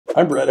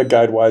I'm Brett at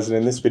GuideWise, and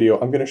in this video,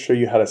 I'm going to show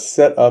you how to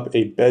set up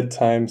a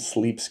bedtime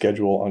sleep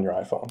schedule on your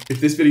iPhone.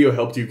 If this video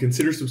helped you,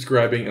 consider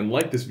subscribing and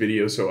like this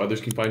video so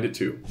others can find it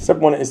too. Step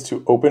one is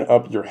to open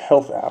up your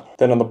health app.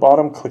 Then on the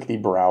bottom, click the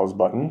browse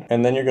button,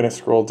 and then you're going to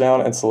scroll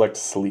down and select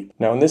sleep.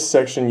 Now in this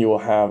section, you will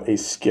have a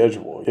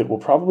schedule. It will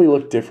probably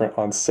look different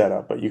on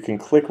setup, but you can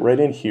click right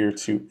in here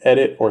to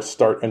edit or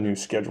start a new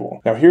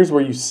schedule. Now here's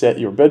where you set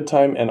your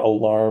bedtime and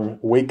alarm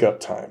wake up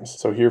times.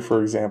 So here,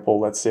 for example,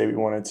 let's say we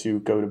wanted to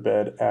go to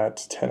bed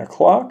at 10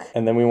 o'clock,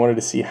 and then we wanted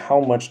to see how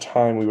much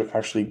time we would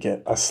actually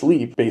get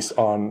asleep based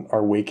on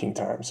our waking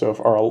time. So if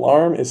our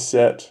alarm is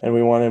set and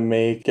we want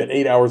to get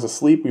 8 hours of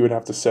sleep, we would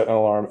have to set an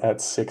alarm at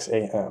 6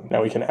 a.m.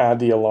 Now we can add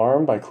the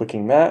alarm by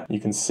clicking that. You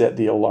can set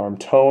the alarm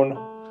tone.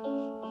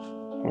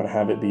 I'm going to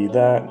have it be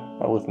that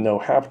with no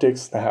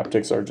haptics. The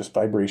haptics are just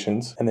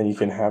vibrations. And then you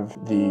can have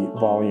the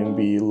volume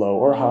be low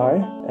or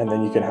high. And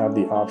then you can have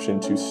the option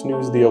to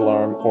snooze the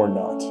alarm or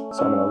not.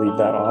 So I'm going to leave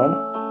that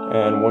on.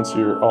 And once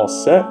you're all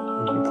set,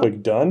 you can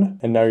click done,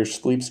 and now your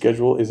sleep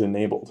schedule is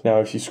enabled.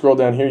 Now, if you scroll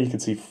down here, you can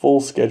see full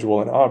schedule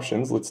and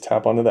options. Let's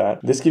tap onto that.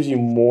 This gives you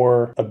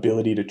more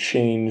ability to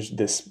change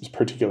this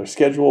particular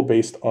schedule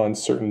based on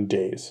certain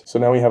days. So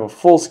now we have a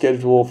full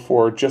schedule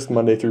for just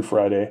Monday through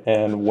Friday.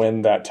 And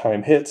when that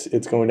time hits,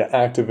 it's going to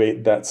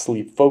activate that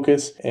sleep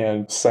focus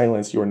and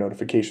silence your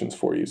notifications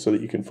for you so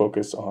that you can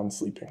focus on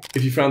sleeping.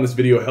 If you found this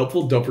video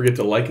helpful, don't forget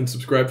to like and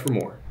subscribe for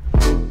more.